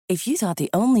If you thought the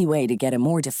only way to get a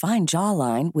more defined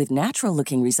jawline with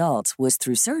natural-looking results was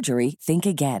through surgery, think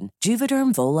again.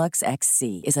 Juvederm Volux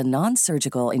XC is a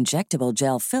non-surgical injectable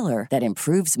gel filler that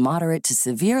improves moderate to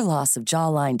severe loss of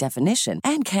jawline definition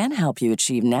and can help you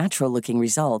achieve natural-looking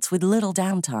results with little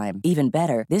downtime. Even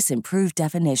better, this improved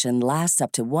definition lasts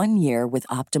up to 1 year with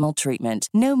optimal treatment.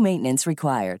 No maintenance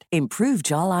required. Improve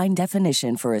jawline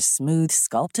definition for a smooth,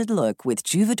 sculpted look with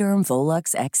Juvederm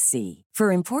Volux XC.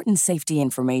 For important safety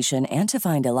information and to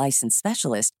find a licensed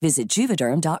specialist, visit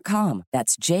Juvederm.com.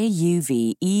 That's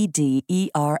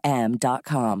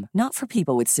Juvederm.com. Not for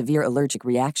people with severe allergic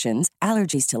reactions,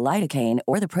 allergies to lidocaine,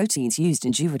 or the proteins used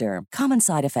in Juvederm. Common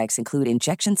side effects include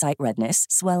injection site redness,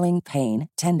 swelling, pain,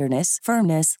 tenderness,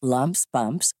 firmness, lumps,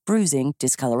 bumps, bruising,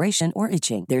 discoloration, or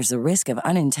itching. There's a risk of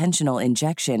unintentional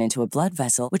injection into a blood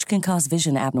vessel, which can cause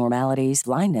vision abnormalities,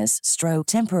 blindness, stroke,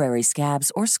 temporary scabs,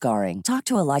 or scarring. Talk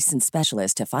to a licensed specialist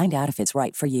to find out if it's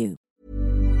right for you.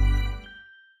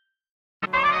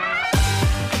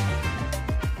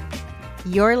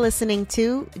 You're listening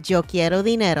to Yo Quiero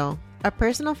Dinero, a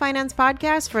personal finance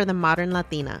podcast for the modern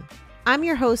Latina. I'm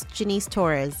your host, Janice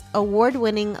Torres,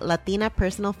 award-winning Latina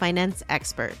personal finance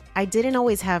expert. I didn't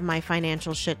always have my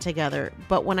financial shit together,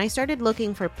 but when I started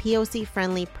looking for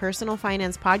POC-friendly personal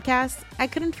finance podcasts, I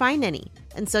couldn't find any.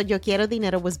 And so Yo Quiero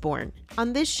Dinero was born.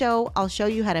 On this show, I'll show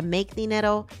you how to make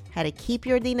dinero, how to keep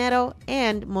your dinero,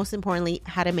 and most importantly,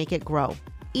 how to make it grow.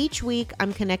 Each week,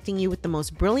 I'm connecting you with the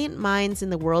most brilliant minds in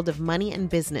the world of money and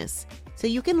business, so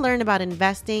you can learn about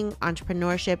investing,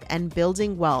 entrepreneurship, and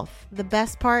building wealth. The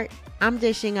best part, I'm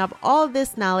dishing up all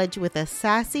this knowledge with a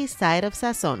sassy side of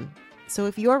sazon. So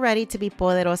if you're ready to be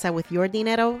poderosa with your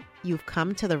dinero, you've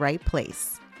come to the right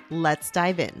place. Let's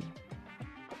dive in.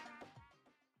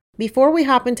 Before we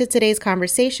hop into today's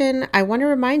conversation, I want to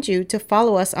remind you to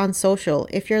follow us on social.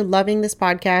 If you're loving this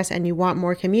podcast and you want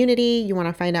more community, you want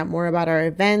to find out more about our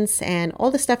events and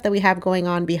all the stuff that we have going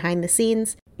on behind the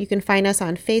scenes, you can find us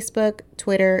on Facebook,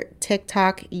 Twitter,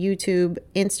 TikTok, YouTube,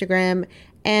 Instagram,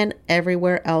 and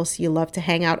everywhere else you love to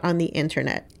hang out on the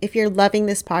internet. If you're loving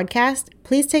this podcast,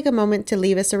 please take a moment to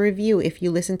leave us a review if you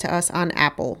listen to us on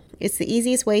Apple. It's the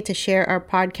easiest way to share our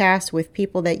podcast with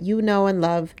people that you know and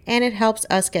love, and it helps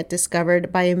us get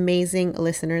discovered by amazing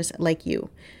listeners like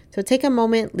you. So take a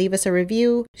moment, leave us a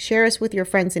review, share us with your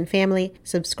friends and family,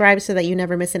 subscribe so that you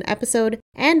never miss an episode,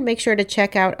 and make sure to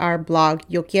check out our blog,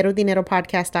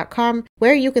 YoQuieroDineroPodcast.com,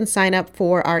 where you can sign up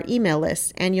for our email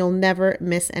list and you'll never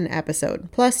miss an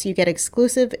episode. Plus, you get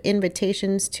exclusive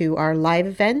invitations to our live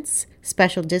events,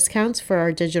 special discounts for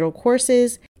our digital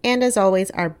courses, and as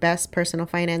always, our best personal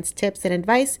finance tips and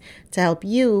advice to help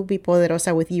you be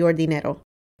poderosa with your dinero.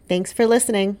 Thanks for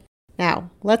listening.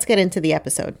 Now, let's get into the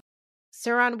episode.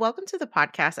 Saran, welcome to the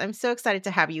podcast. I'm so excited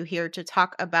to have you here to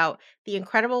talk about the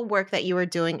incredible work that you are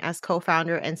doing as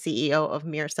co-founder and CEO of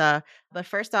Mirza. But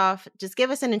first off, just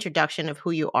give us an introduction of who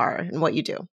you are and what you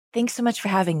do. Thanks so much for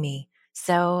having me.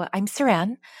 So I'm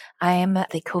Saran. I'm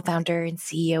the co-founder and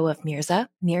CEO of Mirza.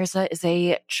 Mirza is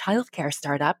a childcare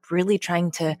startup really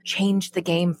trying to change the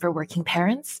game for working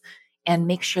parents and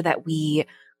make sure that we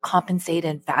compensate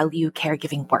and value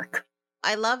caregiving work.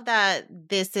 I love that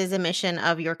this is a mission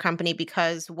of your company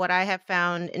because what I have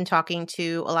found in talking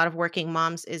to a lot of working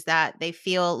moms is that they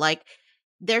feel like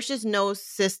there's just no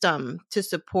system to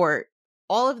support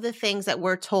all of the things that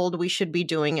we're told we should be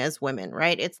doing as women,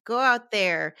 right? It's go out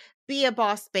there, be a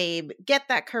boss babe, get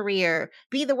that career,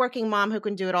 be the working mom who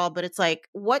can do it all. But it's like,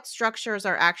 what structures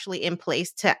are actually in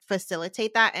place to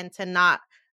facilitate that and to not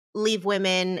leave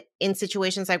women in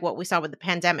situations like what we saw with the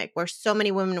pandemic, where so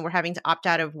many women were having to opt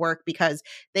out of work because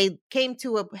they came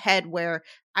to a head where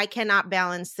I cannot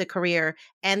balance the career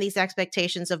and these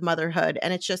expectations of motherhood.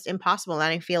 And it's just impossible.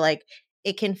 And I feel like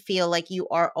it can feel like you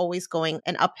are always going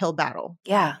an uphill battle.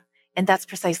 Yeah. And that's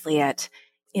precisely it.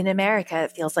 In America,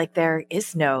 it feels like there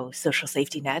is no social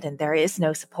safety net and there is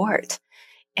no support.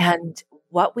 And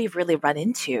what we've really run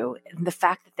into, and the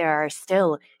fact that there are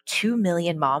still 2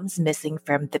 million moms missing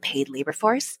from the paid labor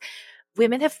force,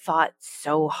 women have fought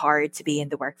so hard to be in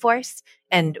the workforce,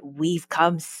 and we've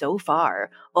come so far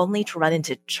only to run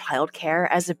into childcare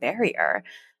as a barrier.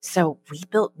 So we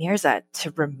built Mirza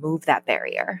to remove that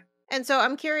barrier. And so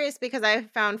I'm curious because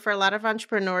I've found for a lot of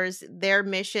entrepreneurs, their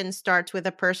mission starts with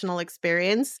a personal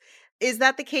experience. Is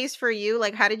that the case for you?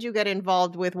 Like, how did you get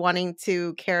involved with wanting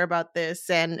to care about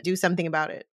this and do something about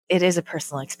it? It is a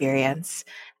personal experience.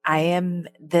 I am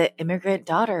the immigrant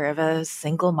daughter of a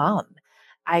single mom.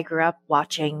 I grew up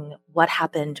watching what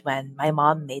happened when my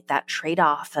mom made that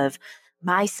trade-off of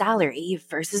my salary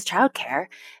versus childcare,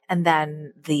 and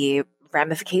then the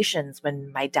ramifications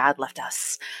when my dad left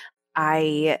us.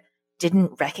 I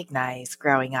didn't recognize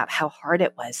growing up how hard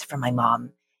it was for my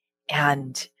mom.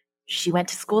 And she went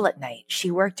to school at night.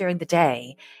 She worked during the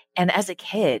day. And as a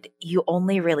kid, you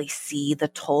only really see the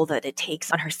toll that it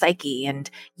takes on her psyche. And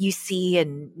you see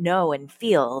and know and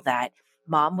feel that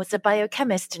mom was a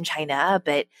biochemist in China,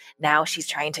 but now she's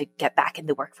trying to get back in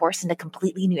the workforce in a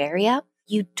completely new area.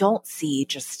 You don't see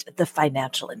just the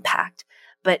financial impact.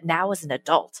 But now as an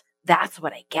adult, that's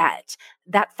what I get.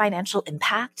 That financial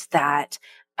impact, that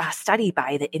study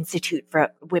by the Institute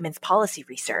for Women's Policy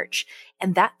Research,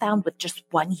 and that found with just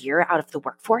 1 year out of the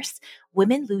workforce,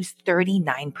 women lose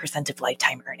 39% of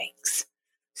lifetime earnings.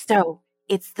 So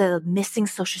it's the missing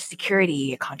Social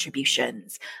Security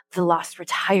contributions, the lost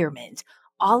retirement,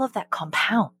 all of that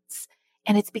compounds.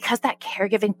 And it's because that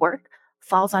caregiving work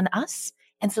falls on us.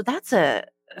 And so that's a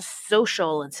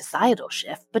social and societal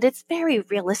shift, but it's very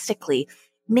realistically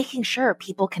making sure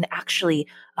people can actually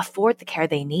afford the care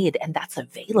they need and that's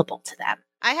available to them.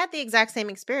 I had the exact same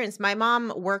experience. My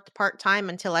mom worked part-time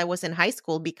until I was in high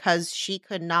school because she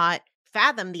could not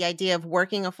fathom the idea of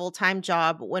working a full-time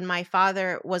job. When my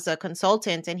father was a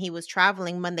consultant and he was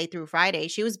traveling Monday through Friday,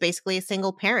 she was basically a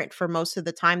single parent for most of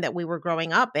the time that we were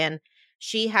growing up. And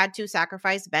she had to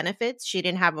sacrifice benefits. She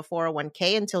didn't have a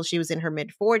 401k until she was in her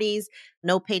mid-40s,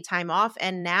 no paid time off.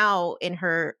 And now in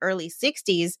her early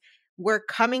 60s, we're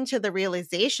coming to the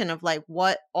realization of like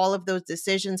what all of those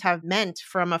decisions have meant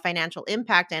from a financial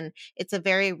impact. And it's a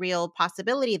very real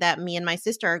possibility that me and my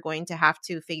sister are going to have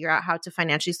to figure out how to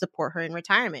financially support her in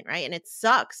retirement, right? And it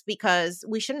sucks because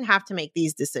we shouldn't have to make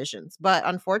these decisions. But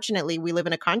unfortunately, we live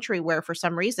in a country where for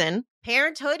some reason,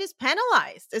 parenthood is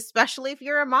penalized, especially if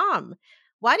you're a mom.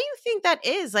 Why do you think that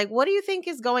is? Like, what do you think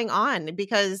is going on?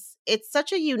 Because it's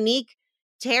such a unique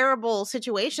terrible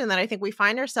situation that I think we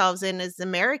find ourselves in as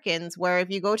Americans, where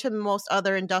if you go to most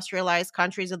other industrialized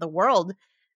countries of the world,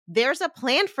 there's a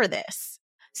plan for this.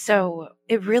 So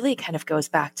it really kind of goes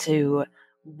back to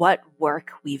what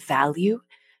work we value.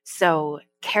 So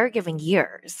caregiving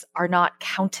years are not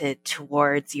counted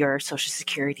towards your Social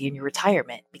Security and your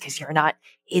retirement because you're not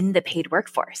in the paid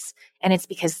workforce. And it's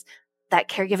because that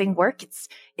caregiving work,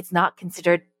 it's not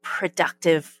considered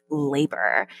productive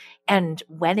labor. And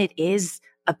when it is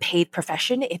a paid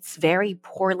profession, it's very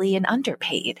poorly and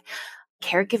underpaid.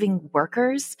 Caregiving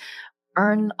workers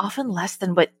earn often less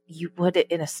than what you would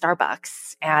in a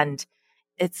Starbucks. And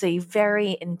it's a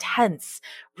very intense,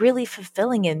 really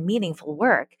fulfilling and meaningful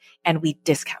work, and we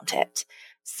discount it.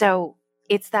 So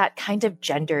it's that kind of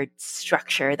gendered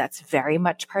structure that's very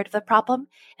much part of the problem.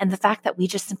 And the fact that we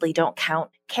just simply don't count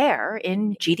care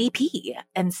in GDP.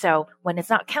 And so when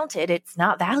it's not counted, it's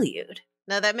not valued.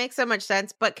 No, that makes so much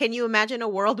sense. But can you imagine a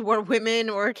world where women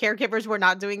or caregivers were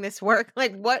not doing this work?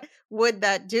 Like, what would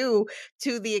that do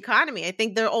to the economy? I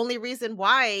think the only reason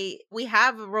why we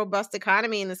have a robust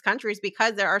economy in this country is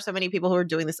because there are so many people who are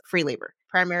doing this free labor,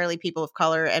 primarily people of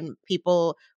color and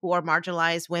people who are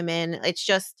marginalized women. It's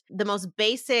just the most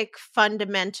basic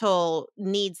fundamental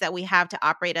needs that we have to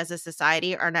operate as a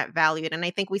society are not valued. And I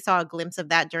think we saw a glimpse of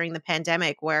that during the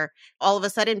pandemic, where all of a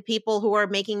sudden people who are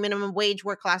making minimum wage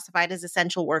were classified as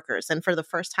essential workers. And for the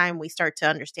first time, we start to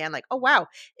understand like, oh, wow,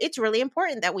 it's really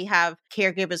important that we have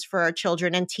caregivers for our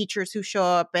children and teachers who show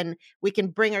up and we can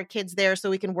bring our kids there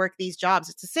so we can work these jobs.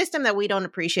 It's a system that we don't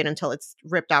appreciate until it's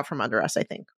ripped out from under us, I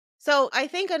think. So I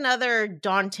think another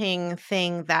daunting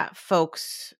thing that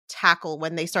folks tackle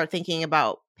when they start thinking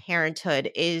about parenthood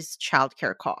is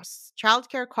childcare costs.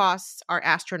 Childcare costs are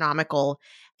astronomical.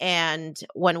 And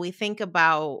when we think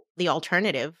about the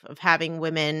alternative of having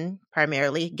women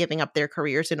primarily giving up their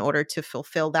careers in order to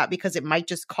fulfill that, because it might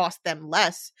just cost them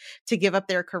less to give up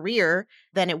their career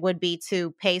than it would be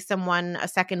to pay someone a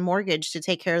second mortgage to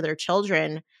take care of their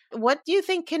children. What do you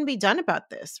think can be done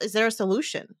about this? Is there a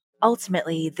solution?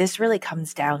 Ultimately, this really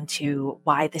comes down to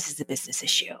why this is a business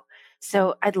issue.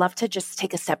 So I'd love to just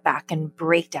take a step back and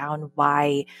break down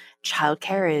why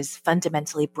childcare is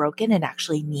fundamentally broken and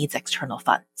actually needs external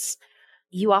funds.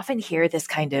 You often hear this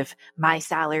kind of, my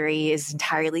salary is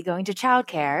entirely going to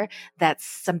childcare. That's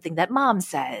something that mom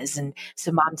says. And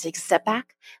so mom takes a step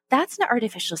back. That's an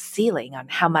artificial ceiling on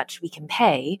how much we can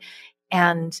pay.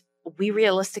 And we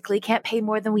realistically can't pay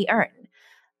more than we earn.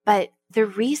 But the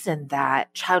reason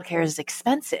that childcare is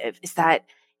expensive is that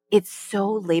it's so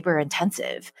labor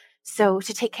intensive. So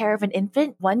to take care of an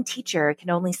infant, one teacher can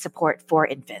only support 4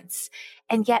 infants.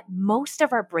 And yet most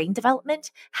of our brain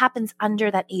development happens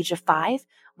under that age of 5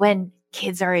 when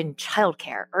kids are in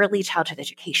childcare, early childhood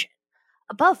education.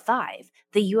 Above 5,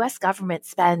 the US government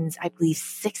spends, I believe,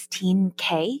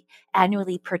 $16K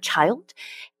annually per child.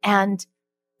 And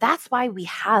that's why we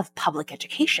have public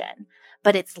education.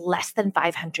 but it's less than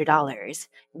 $500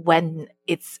 when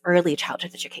it's early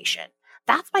childhood education.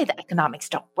 That's why the economics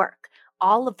don't work.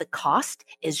 All of the cost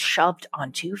is shoved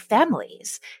onto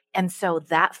families. And so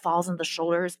that falls on the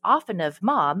shoulders often of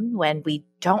mom when we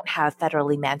don't have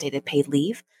federally mandated paid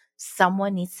leave.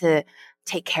 Someone needs to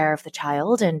take care of the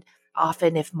child. And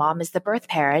often, if mom is the birth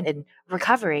parent and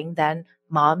recovering, then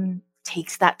mom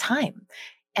takes that time.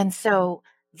 And so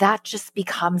that just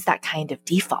becomes that kind of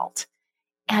default.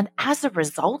 And as a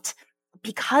result,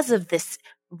 because of this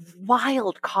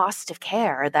wild cost of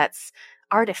care that's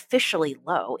artificially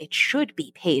low, it should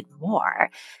be paid more.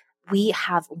 We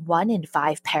have 1 in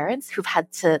 5 parents who've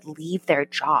had to leave their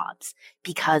jobs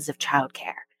because of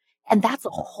childcare. And that's a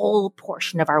whole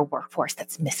portion of our workforce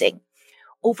that's missing.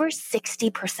 Over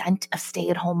 60% of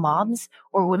stay-at-home moms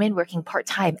or women working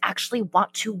part-time actually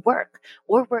want to work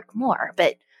or work more,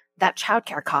 but that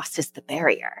childcare cost is the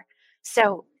barrier.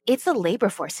 So it's a labor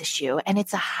force issue and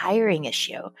it's a hiring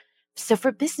issue. So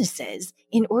for businesses,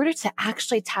 in order to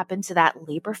actually tap into that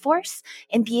labor force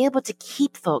and be able to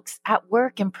keep folks at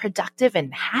work and productive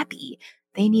and happy,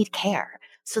 they need care.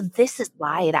 So this is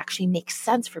why it actually makes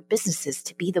sense for businesses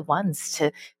to be the ones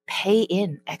to pay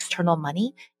in external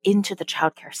money into the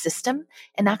childcare system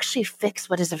and actually fix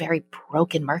what is a very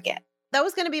broken market. That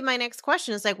was going to be my next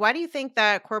question. Is like, why do you think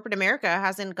that corporate America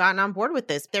hasn't gotten on board with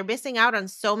this? They're missing out on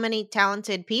so many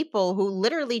talented people who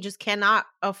literally just cannot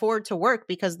afford to work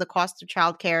because the cost of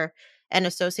childcare and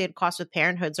associated costs with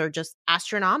parenthoods are just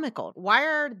astronomical. Why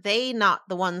are they not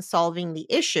the ones solving the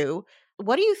issue?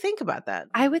 What do you think about that?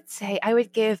 I would say I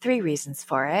would give 3 reasons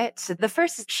for it. So the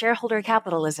first is shareholder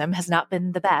capitalism has not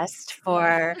been the best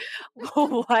for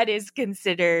what is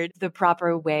considered the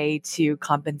proper way to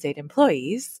compensate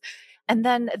employees. And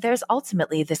then there's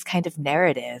ultimately this kind of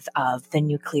narrative of the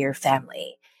nuclear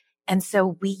family. And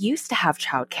so we used to have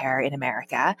childcare in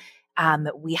America.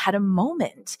 We had a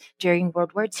moment during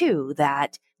World War II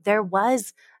that there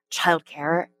was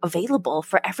childcare available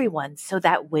for everyone so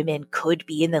that women could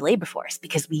be in the labor force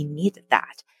because we needed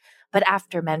that. But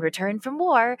after men returned from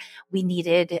war, we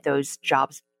needed those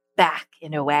jobs back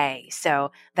in a way.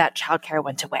 So that childcare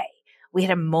went away. We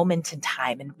had a moment in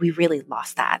time and we really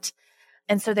lost that.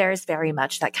 And so there is very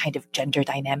much that kind of gender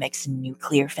dynamics and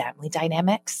nuclear family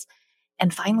dynamics.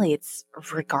 And finally, it's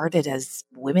regarded as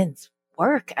women's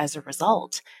work as a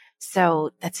result.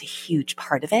 So that's a huge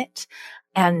part of it.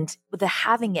 And the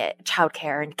having it,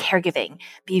 childcare and caregiving,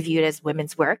 be viewed as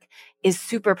women's work is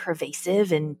super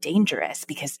pervasive and dangerous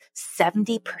because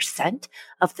 70%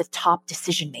 of the top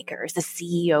decision makers, the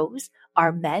CEOs,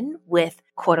 are men with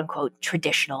quote unquote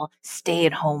traditional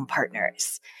stay-at-home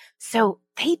partners. So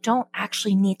they don't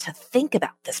actually need to think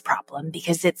about this problem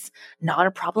because it's not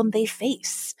a problem they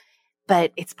face.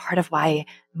 But it's part of why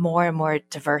more and more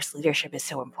diverse leadership is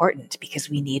so important because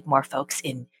we need more folks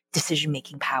in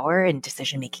decision-making power and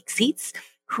decision-making seats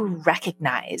who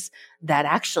recognize that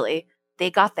actually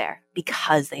they got there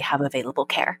because they have available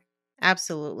care.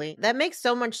 Absolutely. That makes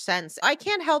so much sense. I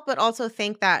can't help but also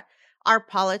think that our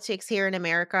politics here in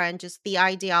America and just the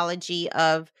ideology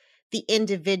of the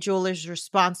individual is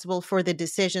responsible for the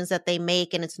decisions that they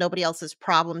make and it's nobody else's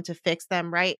problem to fix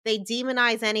them, right? They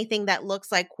demonize anything that looks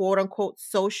like quote unquote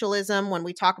socialism when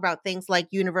we talk about things like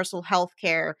universal health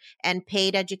care and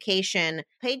paid education,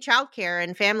 paid childcare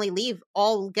and family leave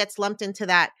all gets lumped into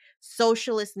that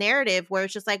socialist narrative where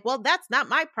it's just like, well, that's not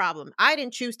my problem. I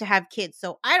didn't choose to have kids,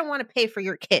 so I don't want to pay for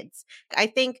your kids. I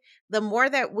think the more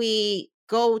that we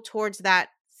go towards that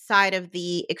side of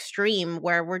the extreme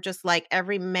where we're just like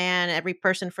every man, every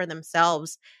person for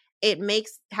themselves, it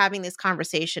makes having this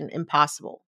conversation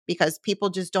impossible because people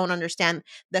just don't understand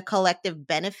the collective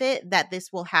benefit that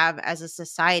this will have as a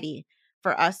society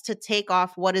for us to take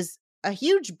off what is a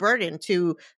huge burden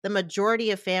to the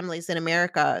majority of families in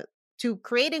America, to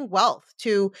creating wealth,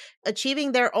 to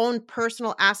achieving their own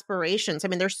personal aspirations. I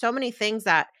mean, there's so many things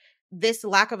that this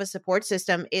lack of a support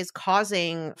system is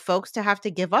causing folks to have to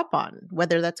give up on,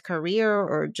 whether that's career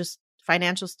or just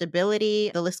financial stability.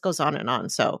 The list goes on and on.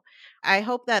 So I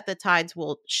hope that the tides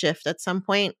will shift at some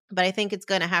point, but I think it's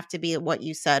going to have to be what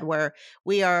you said, where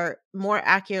we are more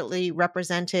accurately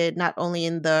represented, not only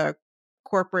in the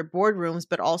corporate boardrooms,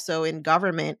 but also in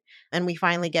government. And we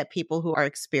finally get people who are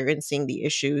experiencing the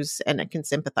issues and can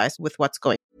sympathize with what's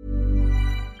going on.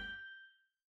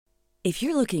 If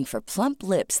you're looking for plump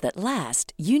lips that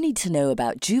last, you need to know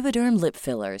about Juvederm lip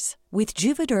fillers. With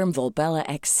Juvederm Volbella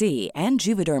XC and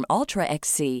Juvederm Ultra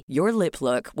XC, your lip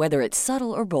look, whether it's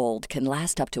subtle or bold, can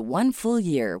last up to 1 full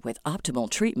year with optimal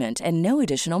treatment and no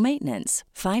additional maintenance.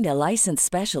 Find a licensed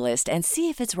specialist and see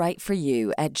if it's right for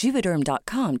you at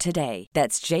Juvederm.com today.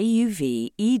 That's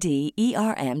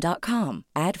JUVEDERM.com.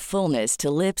 Add fullness to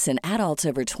lips in adults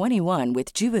over 21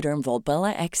 with Juvederm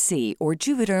Volbella XC or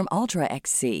Juvederm Ultra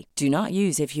XC. Do not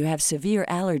use if you have severe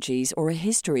allergies or a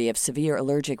history of severe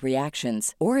allergic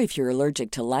reactions, or if you're allergic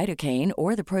to lidocaine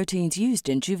or the proteins used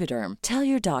in Juvederm. Tell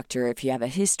your doctor if you have a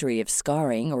history of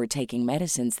scarring or taking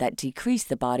medicines that decrease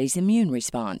the body's immune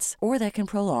response or that can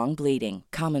prolong bleeding.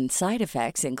 Common side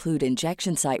effects include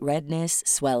injection site redness,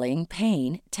 swelling,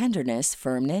 pain, tenderness,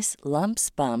 firmness, lumps,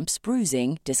 bumps,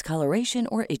 bruising, discoloration,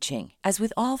 or itching. As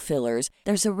with all fillers,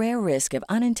 there's a rare risk of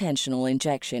unintentional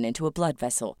injection into a blood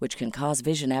vessel, which can cause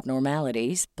vision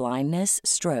abnormalities, blindness,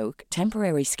 stroke,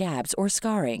 temporary scabs, or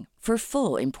scarring. For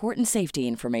full important safety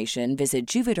information, visit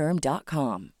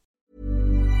Juvederm.com.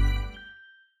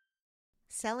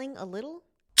 Selling a little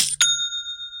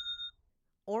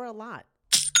or a lot?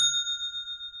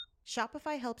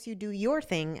 Shopify helps you do your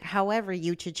thing however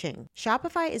you cha-ching.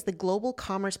 Shopify is the global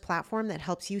commerce platform that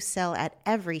helps you sell at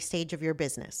every stage of your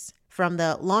business. From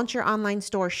the launch your online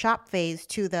store shop phase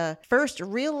to the first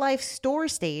real life store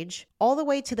stage, all the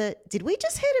way to the did we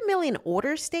just hit 1 million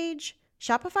orders stage?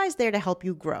 Shopify is there to help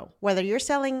you grow. Whether you're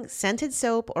selling scented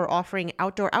soap or offering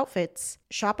outdoor outfits,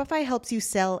 Shopify helps you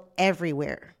sell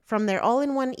everywhere. From their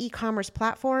all-in-one e-commerce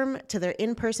platform to their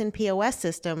in-person POS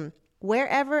system,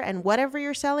 wherever and whatever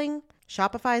you're selling,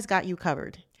 Shopify's got you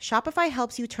covered. Shopify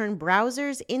helps you turn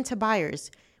browsers into buyers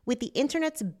with the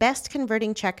internet's best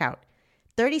converting checkout,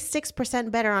 36%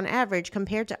 better on average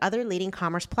compared to other leading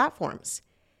commerce platforms.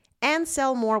 And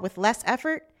sell more with less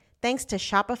effort thanks to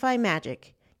Shopify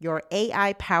Magic, your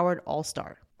AI-powered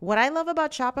all-star. What I love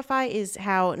about Shopify is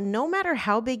how no matter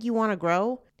how big you want to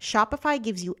grow, Shopify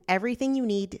gives you everything you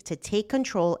need to take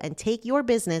control and take your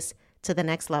business to the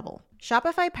next level.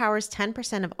 Shopify powers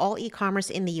 10% of all e-commerce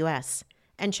in the US,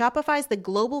 and Shopify is the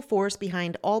global force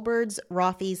behind Allbirds,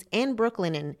 Rothy's, and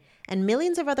Brooklinen, and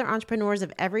millions of other entrepreneurs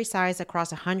of every size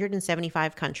across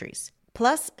 175 countries.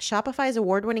 Plus, Shopify's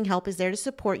award-winning help is there to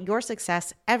support your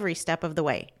success every step of the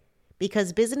way.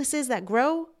 Because businesses that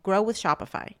grow, grow with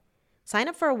Shopify. Sign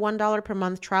up for a $1 per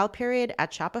month trial period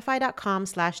at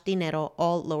shopify.com/dinero,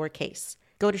 all lowercase.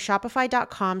 Go to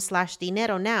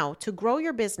shopify.com/dinero now to grow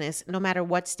your business no matter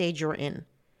what stage you're in.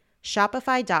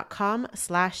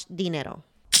 Shopify.com/dinero.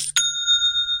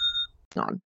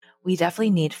 We definitely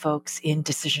need folks in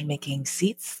decision-making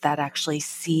seats that actually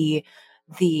see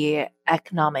the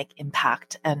economic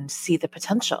impact and see the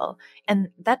potential. And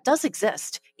that does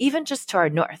exist, even just to our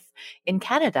north. In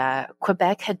Canada,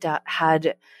 Quebec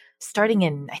had starting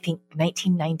in, I think,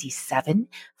 1997,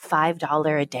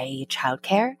 $5 a day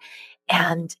childcare.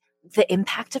 And the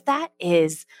impact of that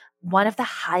is one of the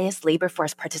highest labor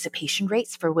force participation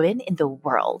rates for women in the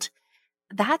world.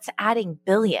 That's adding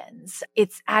billions.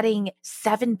 It's adding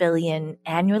 7 billion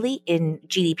annually in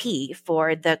GDP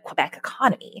for the Quebec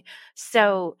economy.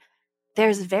 So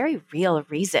there's a very real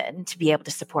reason to be able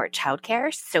to support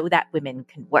childcare so that women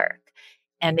can work.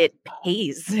 And it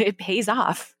pays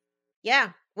off.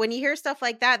 Yeah. When you hear stuff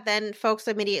like that, then folks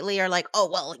immediately are like, oh,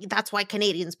 well, that's why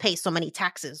Canadians pay so many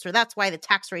taxes, or that's why the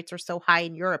tax rates are so high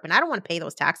in Europe. And I don't want to pay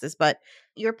those taxes, but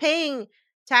you're paying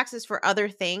taxes for other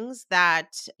things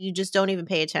that you just don't even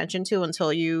pay attention to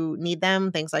until you need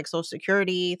them. Things like Social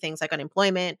Security, things like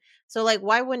unemployment. So like,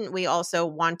 why wouldn't we also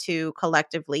want to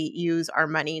collectively use our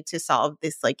money to solve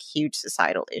this like huge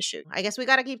societal issue? I guess we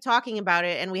got to keep talking about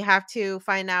it, and we have to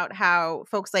find out how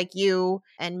folks like you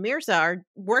and Mirza are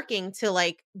working to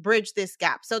like bridge this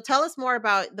gap. So tell us more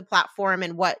about the platform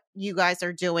and what you guys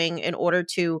are doing in order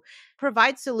to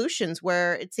provide solutions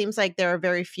where it seems like there are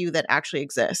very few that actually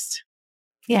exist.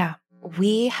 Yeah,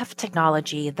 we have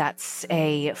technology that's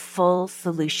a full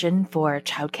solution for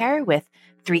childcare with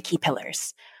 3 key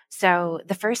pillars. So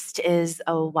the first is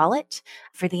a wallet.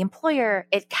 For the employer,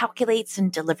 it calculates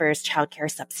and delivers childcare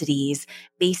subsidies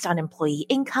based on employee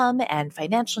income and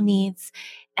financial needs.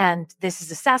 And this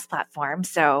is a SaaS platform,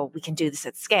 so we can do this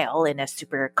at scale in a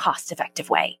super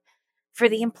cost-effective way. For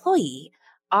the employee,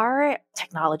 our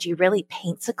technology really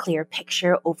paints a clear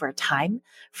picture over time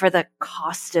for the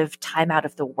cost of time out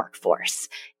of the workforce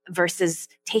versus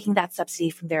taking that subsidy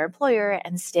from their employer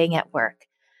and staying at work.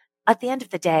 At the end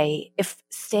of the day, if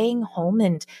staying home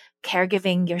and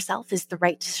caregiving yourself is the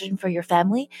right decision for your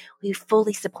family, we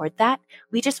fully support that.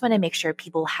 We just want to make sure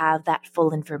people have that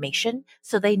full information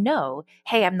so they know,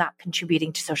 hey, I'm not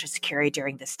contributing to Social Security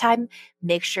during this time.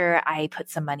 Make sure I put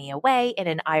some money away in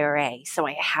an IRA so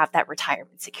I have that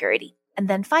retirement security. And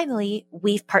then finally,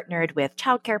 we've partnered with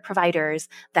childcare providers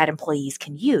that employees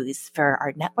can use for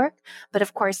our network. But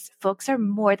of course, folks are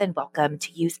more than welcome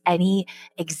to use any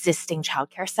existing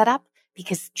childcare setup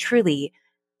because truly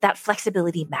that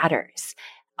flexibility matters.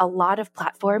 A lot of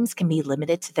platforms can be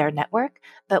limited to their network,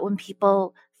 but when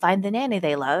people find the nanny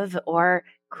they love or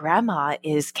grandma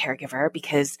is caregiver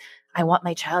because I want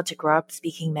my child to grow up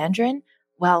speaking Mandarin,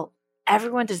 well,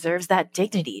 everyone deserves that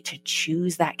dignity to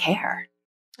choose that care.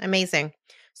 Amazing.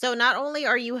 So not only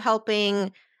are you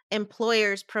helping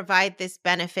employers provide this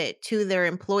benefit to their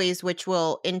employees, which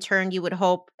will in turn, you would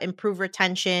hope, improve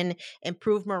retention,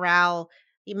 improve morale,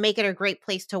 you make it a great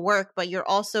place to work, but you're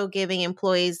also giving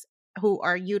employees who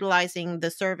are utilizing the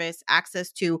service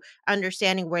access to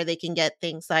understanding where they can get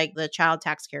things like the child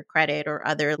tax care credit or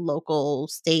other local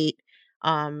state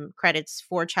credits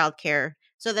for childcare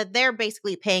so that they're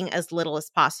basically paying as little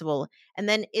as possible. And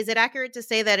then is it accurate to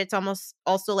say that it's almost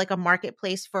also like a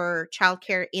marketplace for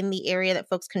childcare in the area that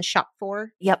folks can shop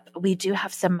for? Yep, we do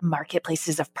have some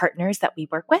marketplaces of partners that we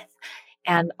work with.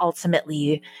 And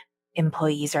ultimately,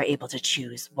 employees are able to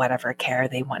choose whatever care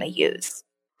they want to use.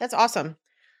 That's awesome.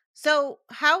 So,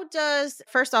 how does,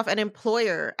 first off, an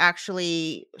employer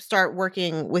actually start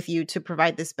working with you to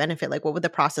provide this benefit? Like, what would the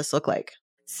process look like?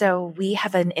 So we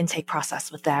have an intake process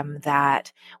with them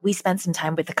that we spend some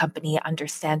time with the company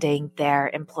understanding their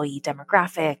employee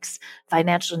demographics,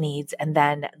 financial needs, and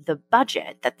then the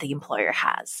budget that the employer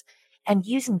has. And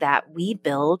using that, we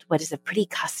build what is a pretty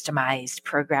customized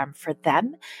program for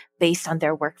them based on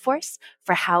their workforce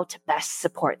for how to best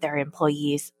support their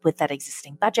employees with that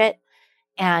existing budget.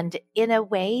 And in a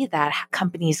way that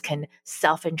companies can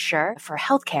self-insure for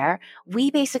healthcare, we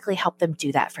basically help them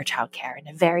do that for childcare in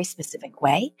a very specific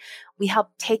way. We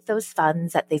help take those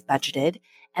funds that they've budgeted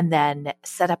and then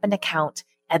set up an account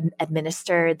and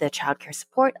administer the childcare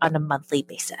support on a monthly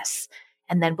basis.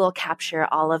 And then we'll capture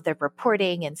all of their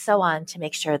reporting and so on to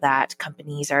make sure that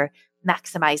companies are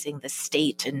maximizing the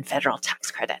state and federal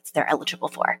tax credits they're eligible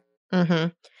for. Mm-hmm.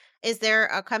 Is there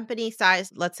a company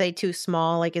size, let's say too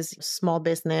small, like is small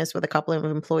business with a couple of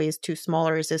employees too small,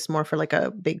 or is this more for like a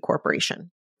big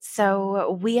corporation?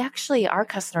 So we actually, our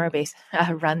customer base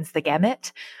runs the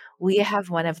gamut. We have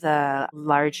one of the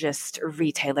largest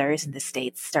retailers in the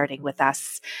States starting with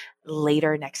us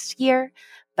later next year,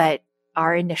 but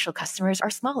our initial customers are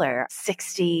smaller,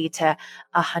 60 to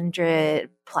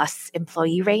 100 plus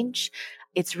employee range.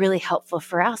 It's really helpful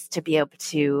for us to be able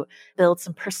to build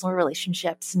some personal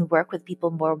relationships and work with people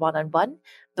more one-on-one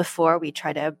before we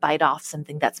try to bite off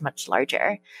something that's much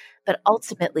larger. But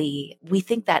ultimately, we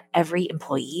think that every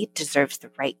employee deserves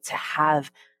the right to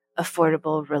have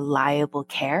affordable, reliable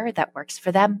care that works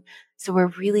for them. So we're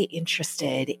really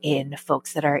interested in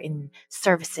folks that are in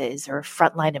services or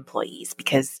frontline employees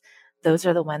because those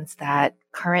are the ones that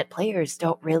current players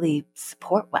don't really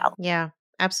support well. Yeah,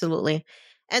 absolutely.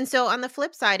 And so on the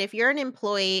flip side, if you're an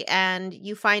employee and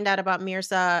you find out about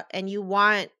Mirza and you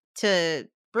want to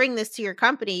bring this to your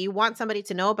company, you want somebody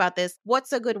to know about this,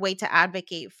 what's a good way to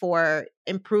advocate for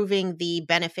improving the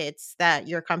benefits that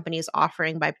your company is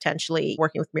offering by potentially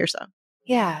working with Mirza?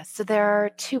 Yeah, so there are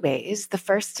two ways. The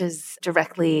first is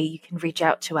directly, you can reach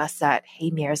out to us at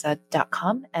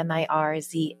heymirza.com,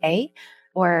 Mirza,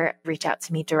 or reach out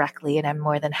to me directly and I'm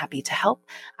more than happy to help.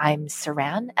 I'm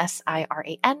Siran,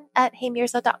 Siran, at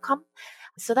heymirza.com.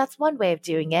 So that's one way of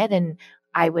doing it. And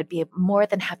I would be more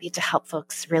than happy to help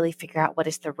folks really figure out what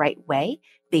is the right way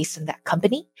based on that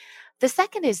company. The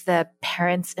second is the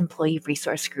Parents Employee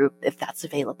Resource Group, if that's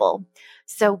available.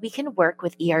 So we can work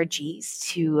with ERGs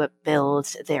to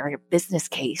build their business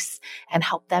case and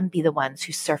help them be the ones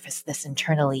who surface this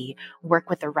internally,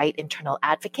 work with the right internal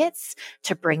advocates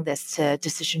to bring this to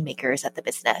decision makers at the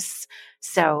business.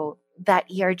 So that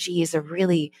ERG is a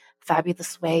really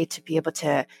fabulous way to be able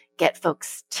to get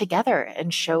folks together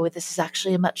and show this is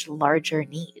actually a much larger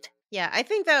need. Yeah, I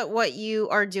think that what you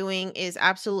are doing is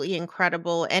absolutely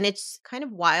incredible. And it's kind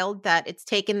of wild that it's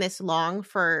taken this long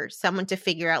for someone to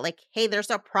figure out, like, hey, there's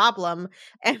a problem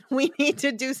and we need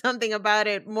to do something about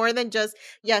it more than just,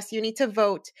 yes, you need to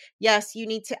vote. Yes, you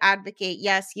need to advocate.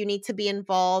 Yes, you need to be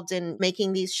involved in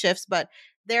making these shifts. But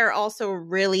there are also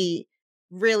really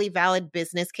valid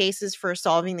business cases for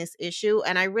solving this issue.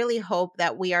 And I really hope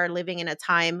that we are living in a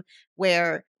time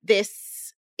where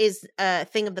this is a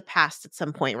thing of the past at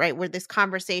some point, right? Where this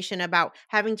conversation about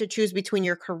having to choose between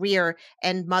your career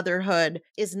and motherhood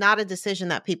is not a decision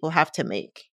that people have to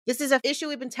make. This is an issue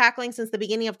we've been tackling since the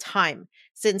beginning of time,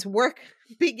 since work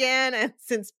began and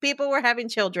since people were having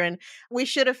children. We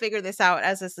should have figured this out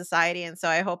as a society. And so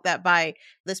I hope that by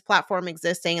this platform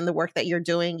existing and the work that you're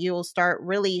doing, you will start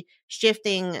really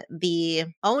shifting the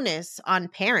onus on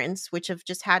parents, which have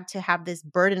just had to have this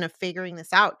burden of figuring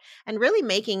this out, and really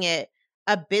making it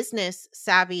a business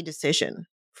savvy decision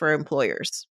for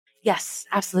employers. Yes,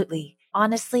 absolutely.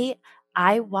 Honestly,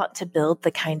 I want to build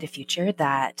the kind of future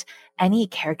that any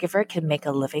caregiver can make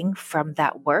a living from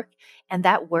that work, and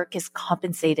that work is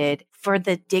compensated for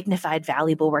the dignified,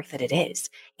 valuable work that it is.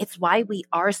 It's why we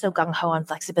are so gung-ho on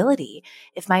flexibility.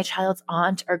 If my child's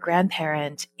aunt or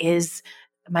grandparent is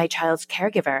my child's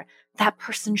caregiver, that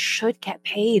person should get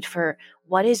paid for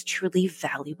what is truly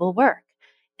valuable work.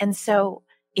 And so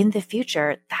in the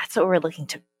future, that's what we're looking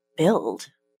to build.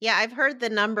 Yeah, I've heard the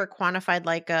number quantified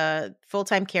like a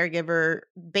full-time caregiver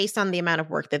based on the amount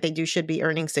of work that they do should be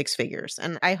earning six figures.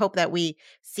 And I hope that we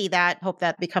see that, hope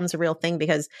that becomes a real thing,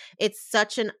 because it's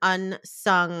such an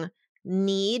unsung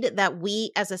need that we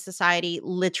as a society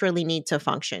literally need to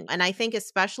function. And I think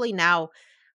especially now,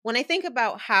 when I think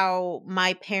about how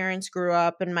my parents grew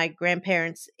up and my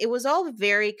grandparents, it was all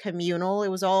very communal. It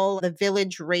was all the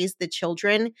village raised the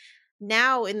children.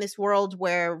 Now in this world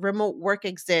where remote work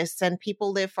exists and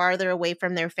people live farther away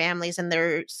from their families and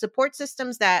their support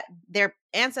systems that their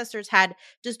ancestors had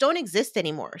just don't exist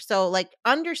anymore. So like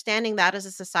understanding that as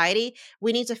a society,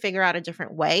 we need to figure out a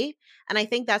different way. And I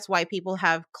think that's why people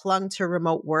have clung to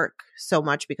remote work so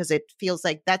much, because it feels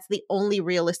like that's the only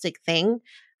realistic thing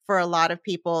for a lot of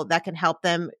people that can help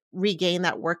them regain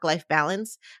that work-life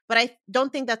balance. But I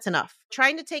don't think that's enough.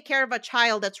 Trying to take care of a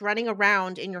child that's running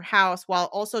around in your house while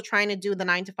also trying to do the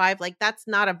 9 to 5, like that's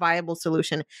not a viable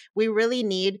solution. We really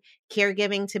need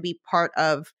caregiving to be part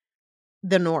of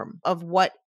the norm of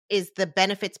what is the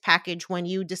benefits package when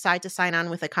you decide to sign on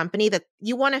with a company, that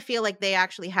you want to feel like they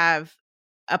actually have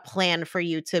a plan for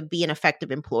you to be an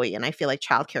effective employee. And I feel like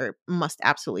childcare must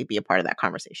absolutely be a part of that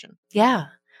conversation. Yeah.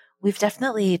 We've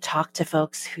definitely talked to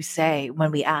folks who say, when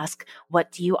we ask,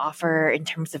 what do you offer in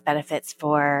terms of benefits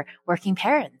for working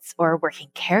parents or working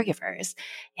caregivers?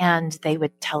 And they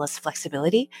would tell us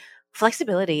flexibility.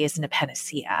 Flexibility isn't a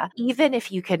panacea. Even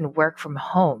if you can work from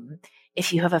home,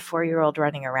 if you have a 4-year-old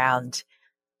running around,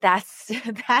 that's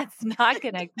not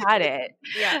going to cut it.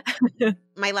 Yeah.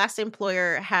 My last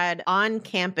employer had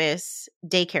on-campus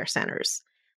daycare centers.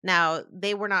 Now,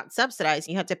 they were not subsidized.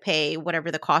 You had to pay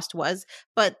whatever the cost was.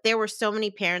 But there were so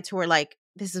many parents who were like,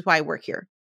 this is why I work here.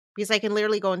 Because I can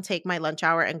literally go and take my lunch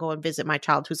hour and go and visit my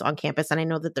child who's on campus. And I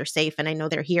know that they're safe and I know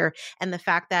they're here. And the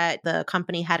fact that the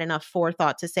company had enough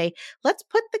forethought to say, let's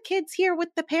put the kids here with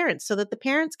the parents so that the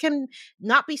parents can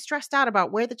not be stressed out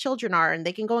about where the children are and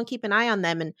they can go and keep an eye on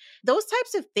them. And those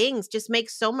types of things just make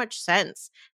so much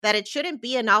sense that it shouldn't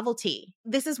be a novelty.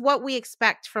 This is what we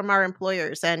expect from our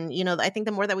employers. And, you know, I think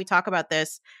the more that we talk about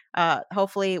this,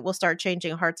 hopefully we'll start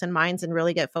changing hearts and minds and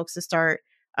really get folks to start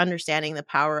understanding the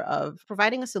power of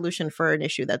providing a solution for an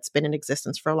issue that's been in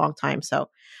existence for a long time. So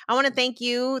I want to thank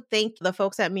the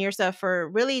folks at Mirza for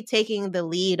really taking the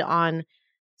lead on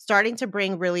starting to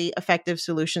bring really effective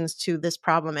solutions to this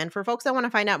problem. And for folks that want to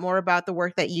find out more about the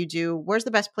work that you do, where's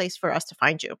the best place for us to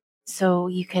find you? So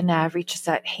you can reach us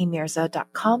at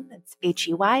heymirza.com. It's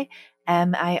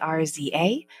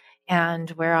HEYMIRZA.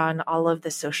 And we're on all of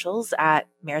the socials at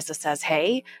Mirza Says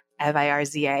Hey,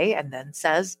 MIRZA, and then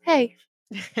says hey.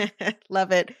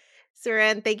 Love it.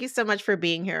 Suren, thank you so much for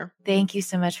being here. Thank you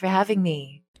so much for having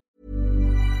me.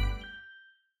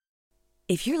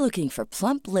 If you're looking for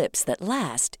plump lips that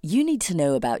last, you need to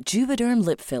know about Juvederm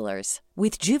lip fillers.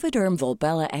 With Juvederm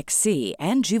Volbella XC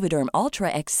and Juvederm Ultra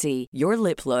XC, your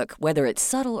lip look, whether it's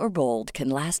subtle or bold, can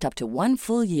last up to 1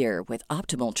 full year with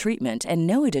optimal treatment and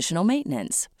no additional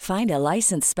maintenance. Find a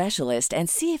licensed specialist and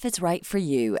see if it's right for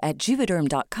you at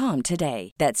Juvederm.com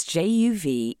today. That's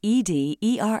JUVEDERM.com.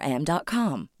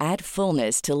 Add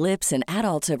fullness to lips in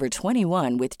adults over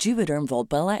 21 with Juvederm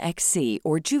Volbella XC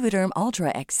or Juvederm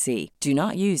Ultra XC. Do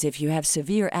not use if you have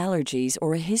severe allergies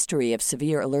or a history of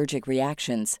severe allergic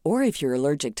reactions, or if if you're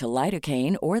allergic to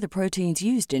lidocaine or the proteins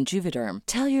used in Juvederm.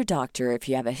 Tell your doctor if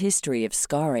you have a history of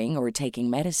scarring or taking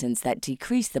medicines that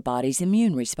decrease the body's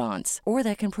immune response or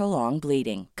that can prolong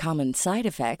bleeding. Common side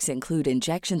effects include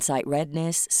injection site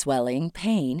redness, swelling,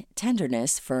 pain,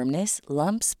 tenderness, firmness,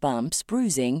 lumps, bumps,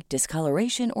 bruising,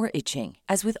 discoloration, or itching.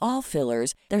 As with all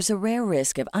fillers, there's a rare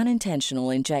risk of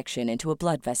unintentional injection into a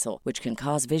blood vessel, which can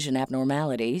cause vision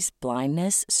abnormalities,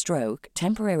 blindness, stroke,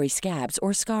 temporary scabs,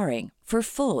 or scarring. For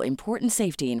full, important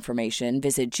safety information,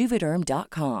 visit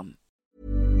Juvederm.com.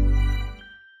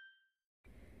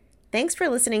 Thanks for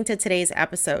listening to today's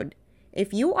episode.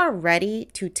 If you are ready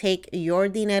to take your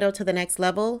dinero to the next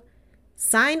level,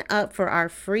 sign up for our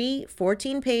free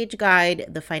 14-page guide,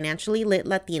 The Financially Lit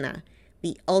Latina,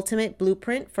 the ultimate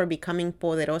blueprint for becoming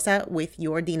poderosa with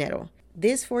your dinero.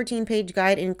 This 14-page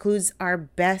guide includes our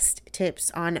best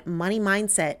tips on money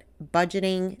mindset,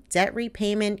 budgeting, debt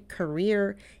repayment,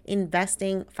 career,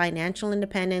 investing, financial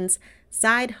independence,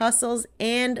 side hustles,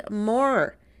 and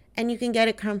more. And you can get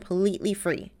it completely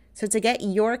free. So to get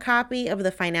your copy of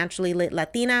The Financially Lit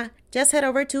Latina, just head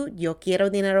over to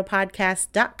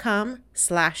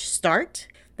yoquierodineropodcast.com/start.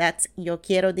 That's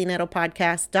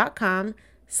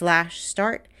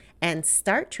yoquierodineropodcast.com/start and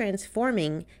start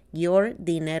transforming your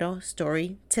dinero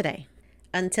story today.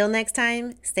 Until next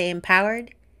time, stay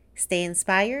empowered, stay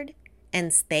inspired,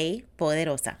 and stay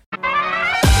poderosa.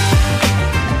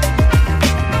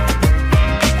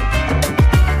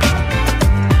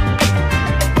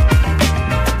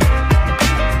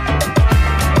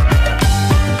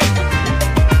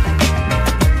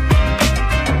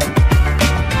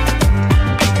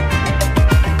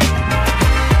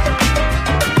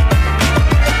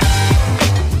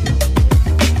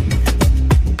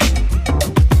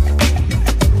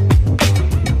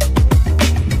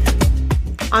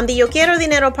 On the Yo Quiero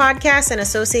Dinero podcast and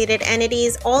associated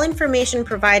entities, all information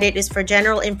provided is for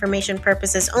general information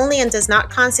purposes only and does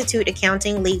not constitute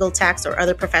accounting, legal, tax, or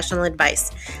other professional advice.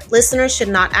 Listeners should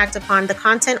not act upon the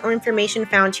content or information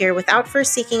found here without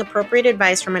first seeking appropriate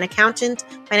advice from an accountant,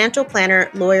 financial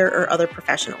planner, lawyer, or other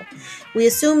professional. We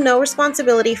assume no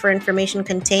responsibility for information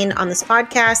contained on this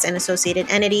podcast and associated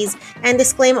entities and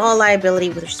disclaim all liability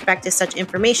with respect to such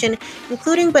information,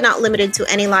 including but not limited to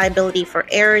any liability for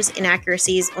errors,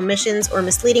 inaccuracies, omissions, or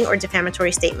misleading or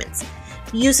defamatory statements.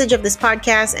 Usage of this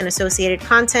podcast and associated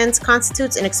contents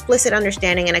constitutes an explicit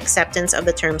understanding and acceptance of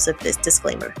the terms of this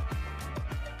disclaimer.